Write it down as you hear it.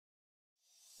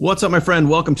What's up, my friend?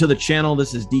 Welcome to the channel.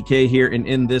 This is DK here, and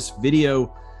in this video,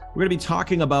 we're going to be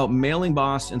talking about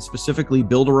MAILINGBOSS and specifically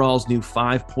Builderall's new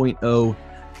 5.0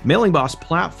 MAILINGBOSS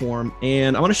platform.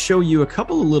 And I want to show you a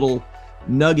couple of little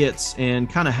nuggets and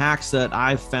kind of hacks that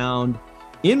I've found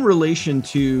in relation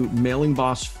to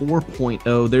MAILINGBOSS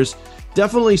 4.0. There's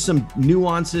definitely some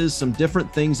nuances, some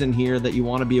different things in here that you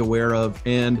want to be aware of.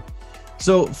 And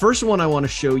so first one I want to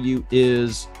show you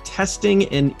is testing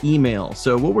an email.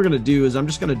 So what we're going to do is I'm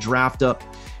just going to draft up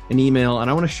an email and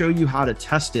I want to show you how to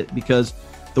test it, because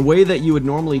the way that you would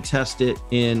normally test it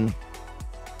in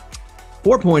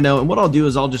 4.0, and what I'll do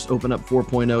is I'll just open up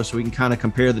 4.0 so we can kind of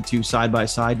compare the two side by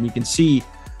side, and you can see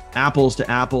apples to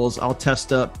apples. I'll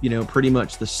test up, pretty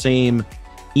much the same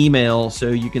email so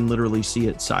you can literally see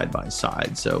it side by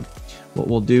side. So what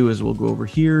we'll do is we'll go over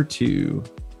here to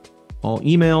all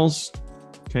emails.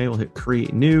 Okay, we'll hit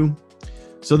create new.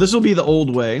 So this will be the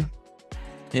old way,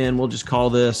 and we'll just call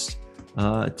this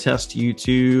test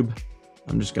YouTube.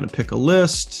 I'm just going to pick a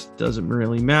list, doesn't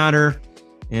really matter.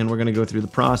 And we're going to go through the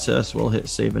process. We'll hit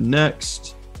save and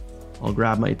next. I'll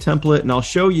grab my template, and I'll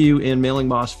show you in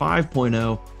MAILINGBOSS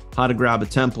 5.0 how to grab a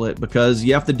template, because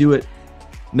you have to do it.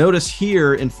 Notice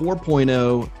here in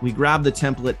 4.0, we grab the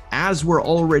template as we're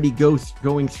already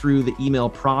going through the email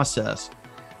process,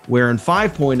 where in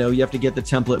 5.0, you have to get the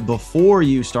template before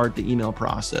you start the email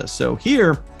process. So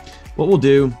here, what we'll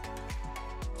do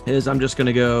is I'm just going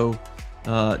to go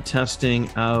testing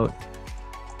out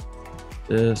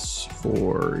this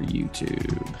for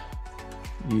YouTube.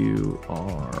 You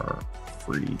are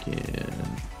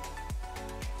freaking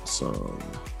awesome.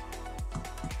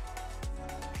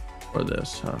 Or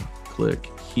this, click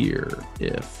here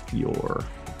if you're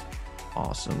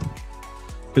awesome,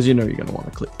 because you're going to want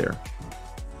to click there.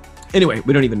 Anyway,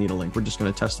 we don't even need a link. We're just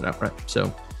going to test it out, right?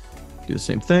 So do the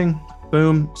same thing.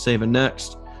 Boom, save and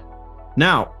next.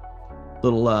 Now,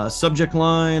 little subject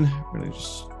line. We're going to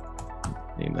just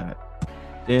name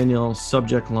that Daniel.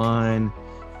 Subject line.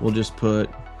 We'll just put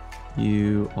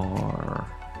you are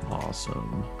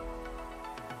awesome.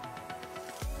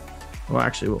 Well,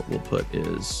 actually, what we'll put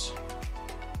is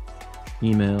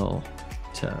email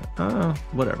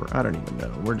whatever. I don't even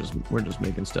know. We're just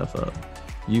making stuff up.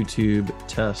 YouTube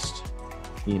test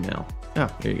email.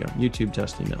 Yeah, there you go. YouTube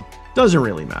test email. Doesn't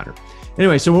really matter.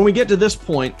 Anyway, so when we get to this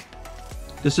point,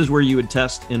 this is where you would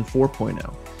test in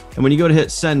 4.0. And when you go to hit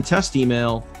send test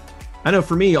email, I know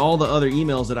for me, all the other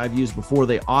emails that I've used before,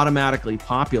 they automatically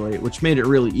populate, which made it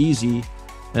really easy.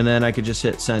 And then I could just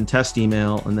hit send test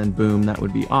email, and then boom, that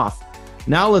would be off.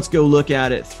 Now let's go look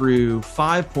at it through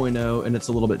 5.0, and it's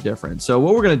a little bit different. So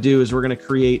what we're going to do is we're going to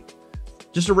create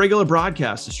just a regular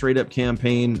broadcast, a straight up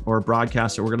campaign or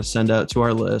broadcast that we're going to send out to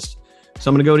our list. So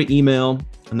I'm going to go to email,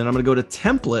 and then I'm going to go to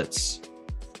templates.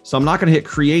 So I'm not going to hit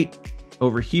create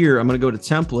over here. I'm going to go to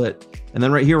template, and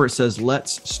then right here where it says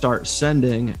let's start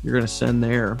sending, you're going to send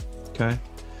there. Okay.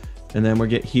 And then we'll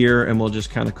get here, and we'll just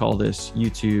kind of call this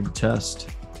YouTube test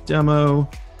demo.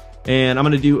 And I'm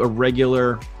going to do a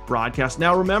regular broadcast.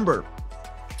 Now remember,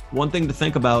 one thing to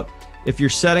think about, if you're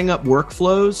setting up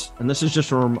workflows, and this is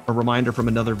just a reminder from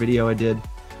another video I did,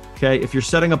 okay, if you're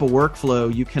setting up a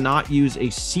workflow, you cannot use a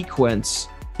sequence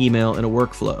email in a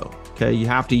workflow, okay? You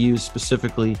have to use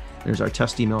specifically, there's our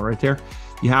test email right there.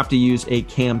 You have to use a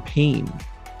campaign.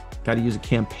 Got to use a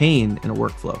campaign in a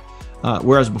workflow.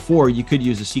 Whereas before, you could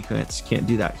use a sequence. Can't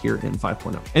do that here in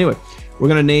 5.0. Anyway, we're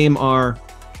going to name our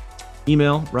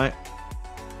email, right?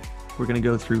 We're going to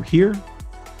go through here.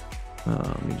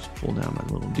 Let me just pull down my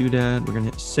little doodad. We're going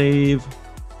to hit save.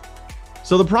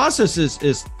 So the process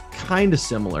is kind of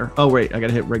similar. Oh, wait, I got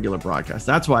to hit regular broadcast.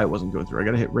 That's why it wasn't going through. I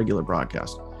got to hit regular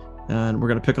broadcast. And we're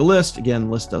going to pick a list.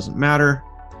 Again, list doesn't matter.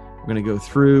 We're going to go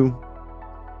through.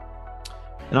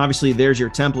 And obviously, there's your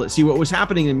template. See, what was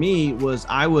happening to me was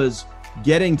I was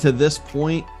getting to this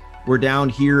point where down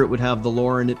here it would have the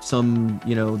lorem ipsum,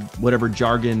 whatever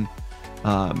jargon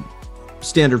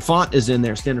standard font is in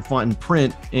there, standard font in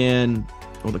print,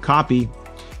 or the copy.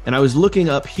 And I was looking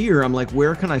up here, I'm like,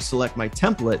 where can I select my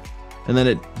template? And then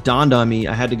it dawned on me,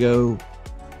 I had to go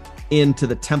into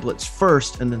the templates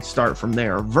first and then start from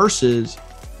there, versus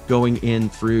going in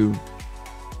through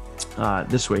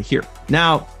this way here.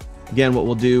 Now, again, what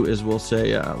we'll do is we'll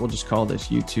say, we'll just call this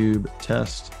YouTube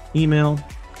test email.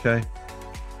 Okay.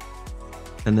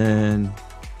 And then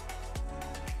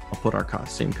I'll put our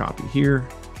same copy here.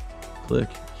 Click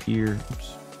here.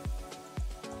 Oops.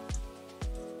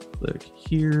 Click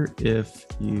here if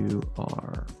you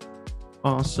are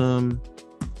awesome.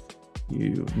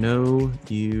 You know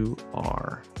you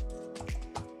are.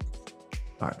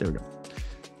 All right, there we go.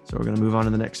 So we're going to move on to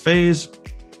the next phase.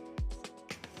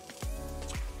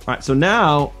 All right, so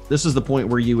now this is the point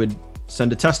where you would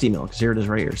send a test email, because here it is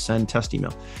right here, send test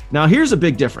email. Now here's a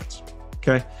big difference,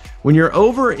 okay? When you're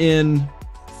over in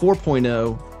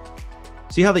 4.0,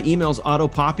 see how the emails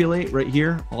auto-populate right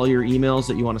here? All your emails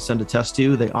that you want to send a test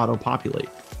to, they auto-populate.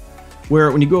 Where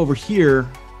when you go over here,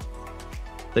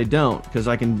 they don't, because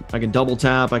I can double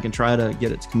tap, I can try to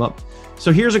get it to come up.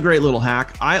 So here's a great little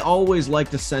hack. I always like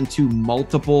to send to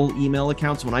multiple email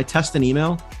accounts. When I test an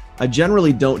email, I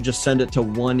generally don't just send it to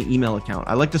one email account.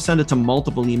 I like to send it to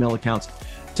multiple email accounts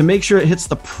to make sure it hits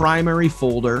the primary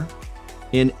folder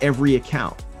in every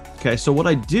account. Okay, so what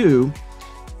I do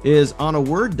is on a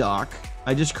Word doc,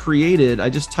 I just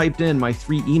typed in my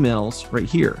 3 emails right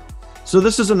here. So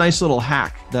this is a nice little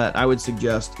hack that I would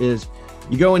suggest is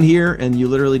you go in here and you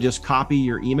literally just copy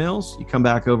your emails. You come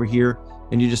back over here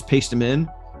and you just paste them in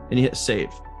and you hit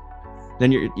save.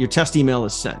 Then your test email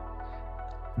is sent.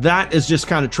 That is just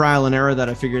kind of trial and error that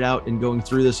I figured out in going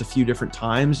through this a few different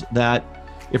times, that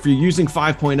if you're using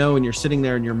 5.0 and you're sitting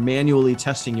there and you're manually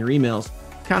testing your emails,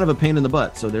 kind of a pain in the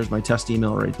butt. So there's my test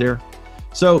email right there.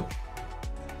 So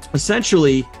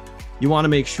essentially, you want to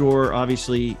make sure,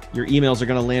 obviously, your emails are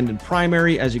going to land in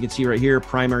primary. As you can see right here,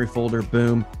 primary folder,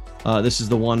 boom. This is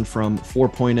the one from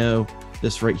 4.0.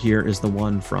 This right here is the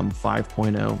one from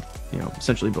 5.0, you know,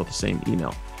 essentially both the same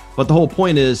email. But the whole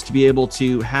point is to be able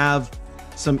to have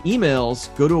some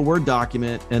emails, go to a Word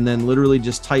document, and then literally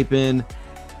just type in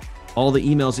all the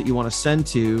emails that you want to send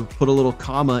to, put a little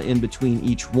comma in between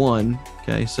each one.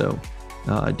 Okay, so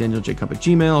Daniel J. Cup at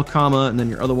Gmail, comma, and then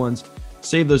your other ones,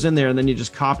 save those in there, and then you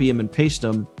just copy them and paste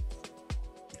them,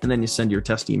 and then you send your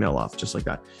test email off just like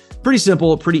that. Pretty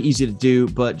simple, pretty easy to do,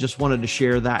 but just wanted to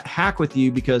share that hack with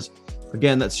you because,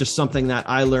 again, that's just something that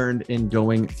I learned in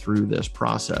going through this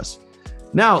process.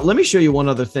 Now, let me show you one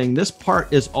other thing. This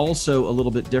part is also a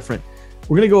little bit different.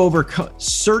 We're going to go over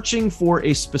searching for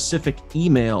a specific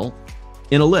email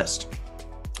in a list.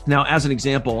 Now, as an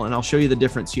example, and I'll show you the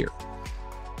difference here.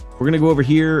 We're going to go over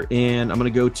here and I'm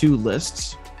going to go to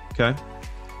lists. Okay.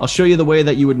 I'll show you the way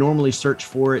that you would normally search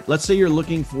for it. Let's say you're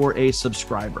looking for a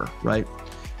subscriber, right?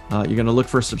 You're going to look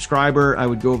for a subscriber. I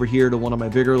would go over here to one of my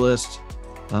bigger lists.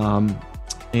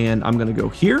 And I'm going to go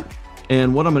here.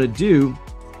 And what I'm going to do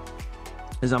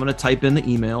is I'm going to type in the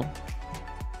email.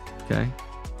 Okay.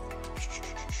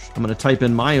 I'm going to type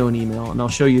in my own email and I'll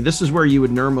show you, this is where you would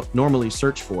normally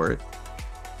search for it.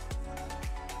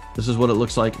 This is what it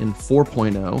looks like in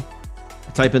 4.0.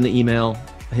 I type in the email,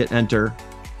 I hit enter,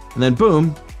 and then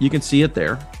boom, you can see it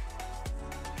there.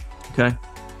 Okay.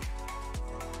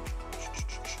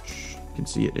 You can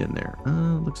see it in there.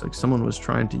 Looks like someone was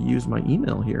trying to use my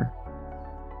email here.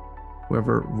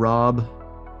 Whoever Rob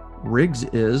Riggs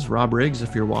is, Rob Riggs,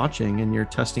 if you're watching and you're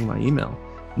testing my email,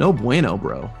 no bueno,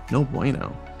 bro, no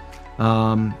bueno.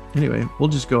 Anyway, we'll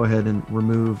just go ahead and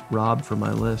remove Rob from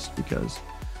my list because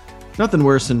nothing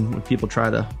worse than when people try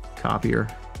to copy or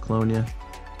clone you.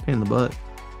 Pain in the butt.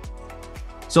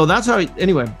 So that's how,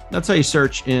 anyway, that's how you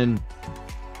search in,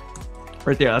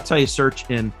 right there. That's how you search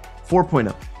in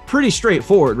 4.0. Pretty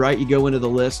straightforward, right? You go into the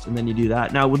list and then you do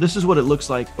that. Now, this is what it looks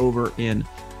like over in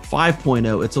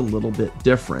 5.0. It's a little bit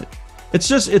different.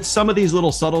 It's some of these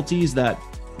little subtleties that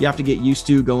you have to get used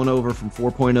to going over from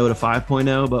 4.0 to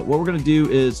 5.0. But what we're going to do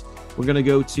is we're going to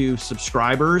go to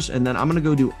subscribers, and then I'm going to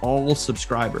go do all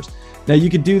subscribers. Now, you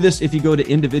could do this if you go to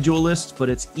individual lists, but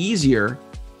it's easier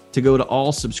to go to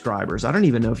all subscribers. I don't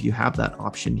even know if you have that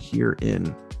option here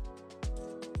in,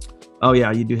 oh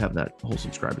yeah, you do have that whole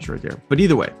subscribers right there. But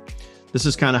either way, this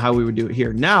is kind of how we would do it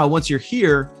here. Now, once you're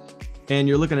here and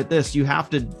you're looking at this, you have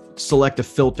to select a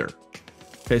filter.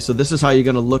 Okay, so this is how you're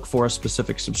going to look for a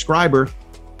specific subscriber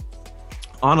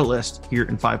on a list here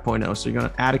in 5.0. So you're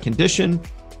going to add a condition.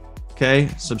 Okay,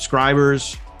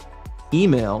 subscribers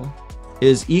email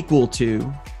is equal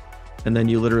to, and then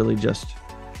you literally just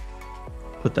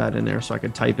put that in there. So I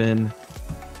could type in,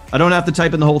 I don't have to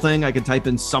type in the whole thing. I could type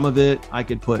in some of it. I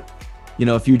could put, you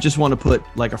know, if you just want to put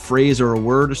like a phrase or a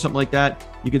word or something like that,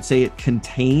 you could say it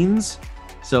contains.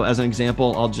 So as an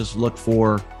example, I'll just look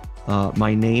for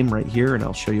my name right here and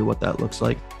I'll show you what that looks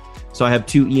like. So I have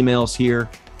 2 emails here.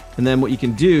 And then what you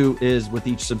can do is with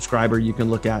each subscriber, you can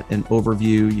look at an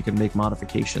overview, you can make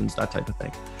modifications, that type of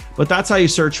thing. But that's how you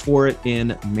search for it in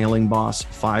MailingBoss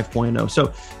 5.0. So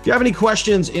if you have any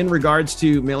questions in regards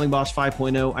to MailingBoss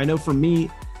 5.0, I know for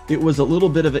me, it was a little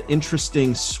bit of an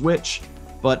interesting switch,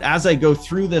 but as I go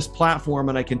through this platform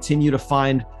and I continue to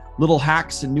find little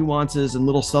hacks and nuances and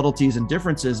little subtleties and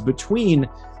differences between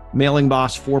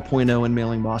MailingBoss 4.0 and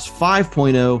MailingBoss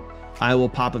 5.0, I will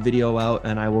pop a video out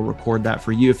and I will record that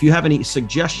for you. If you have any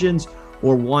suggestions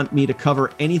or want me to cover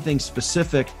anything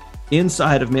specific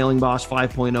inside of MailingBoss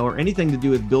 5.0 or anything to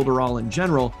do with Builderall in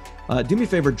general, do me a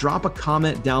favor, drop a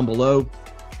comment down below.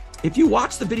 If you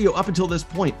watched the video up until this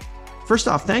point, first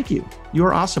off, thank you. You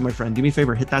are awesome, my friend. Do me a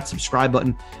favor, hit that subscribe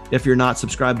button if you're not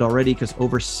subscribed already, because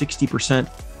over 60%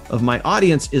 of my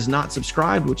audience is not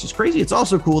subscribed, which is crazy. It's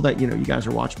also cool that, you know, you guys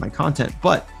are watching my content,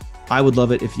 but I would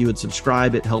love it if you would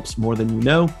subscribe. It helps more than you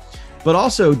know. But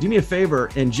also do me a favor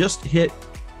and just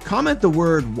comment the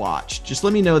word watch. Just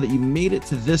let me know that you made it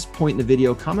to this point in the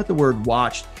video. Comment the word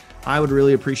watched. I would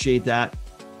really appreciate that.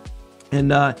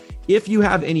 And if you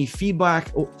have any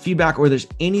feedback or there's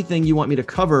anything you want me to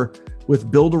cover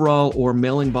with Builderall or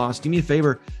MailingBoss, do me a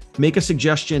favor, make a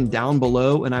suggestion down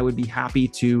below and I would be happy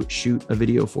to shoot a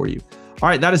video for you. All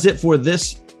right, that is it for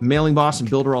this MailingBoss and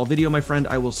Builderall video, my friend.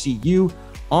 I will see you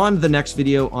on the next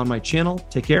video on my channel.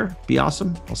 Take care, be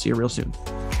awesome. I'll see you real soon.